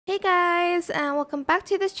Hey guys, and welcome back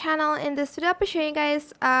to this channel. In this video, I'll be showing you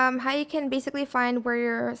guys how you can basically find where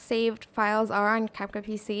your saved files are on CapCut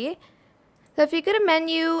PC. So if you go to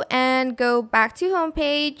menu and go back to home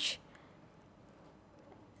page,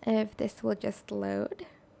 if this will just load.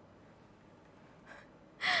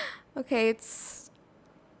 Okay, it's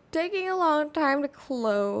taking a long time to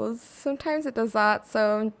close. Sometimes it does that,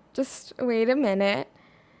 so just wait a minute.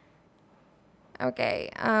 Okay,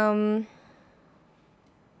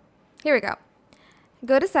 here we go.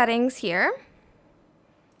 Go to settings here.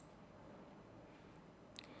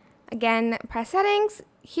 Again, press settings.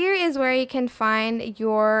 Here is where you can find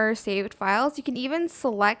your saved files. You can even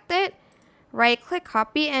select it, right click,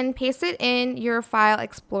 copy, and paste it in your file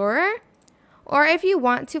explorer. Or if you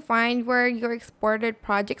want to find where your exported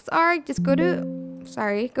projects are, just go to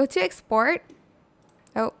export.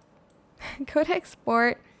 Oh, go to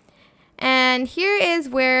export. And here is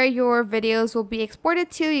where your videos will be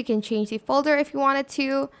exported to. You can change the folder if you wanted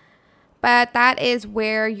to, but that is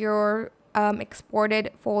where your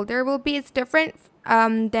exported folder will be. It's different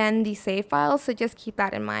than the save files, so just keep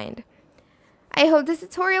that in mind. I hope this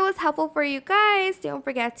tutorial was helpful for you guys. Don't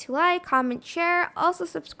forget to like, comment, share. Also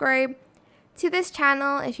subscribe to this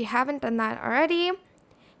channel if you haven't done that already.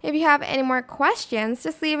 If you have any more questions,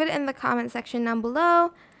 just leave it in the comment section down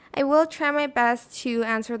below. I will try my best to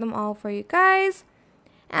answer them all for you guys.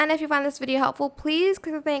 And if you found this video helpful, please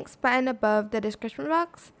click the thanks button above the description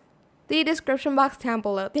box down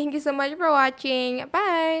below. Thank you so much for watching.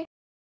 Bye!